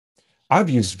I've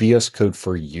used VS Code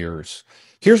for years.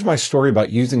 Here's my story about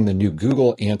using the new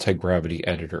Google Antigravity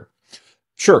editor.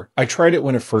 Sure, I tried it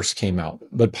when it first came out,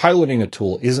 but piloting a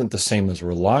tool isn't the same as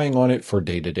relying on it for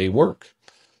day-to-day work.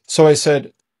 So I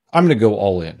said, I'm going to go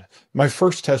all in. My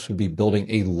first test would be building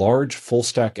a large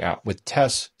full-stack app with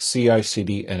tests,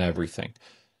 CI/CD, and everything.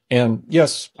 And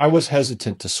yes, I was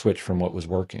hesitant to switch from what was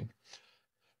working.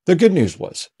 The good news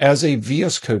was, as a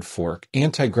VS Code fork,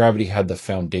 Antigravity had the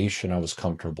foundation I was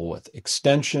comfortable with: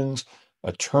 extensions,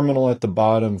 a terminal at the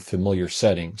bottom, familiar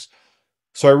settings.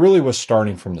 So I really was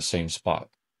starting from the same spot.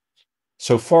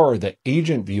 So far, the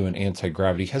agent view in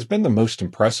Antigravity has been the most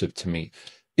impressive to me.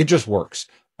 It just works.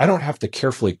 I don't have to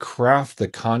carefully craft the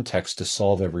context to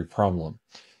solve every problem.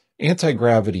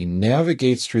 Antigravity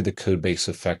navigates through the codebase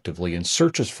effectively and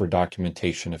searches for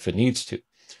documentation if it needs to.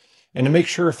 And to make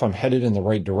sure if I'm headed in the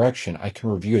right direction, I can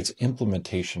review its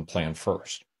implementation plan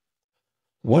first.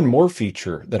 One more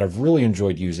feature that I've really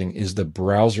enjoyed using is the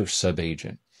browser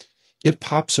subagent. It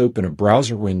pops open a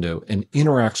browser window and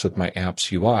interacts with my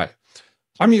app's UI.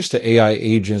 I'm used to AI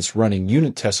agents running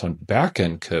unit tests on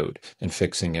back-end code and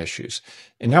fixing issues,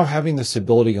 and now having this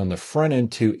ability on the front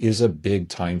end too is a big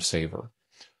time saver.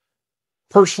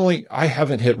 Personally, I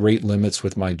haven't hit rate limits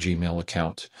with my Gmail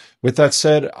account. With that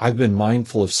said, I've been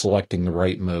mindful of selecting the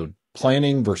right mode,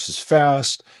 planning versus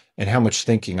fast, and how much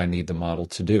thinking I need the model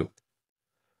to do.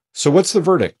 So what's the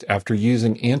verdict after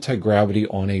using Antigravity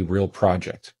on a real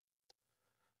project?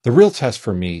 The real test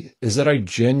for me is that I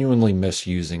genuinely miss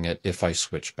using it if I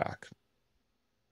switch back.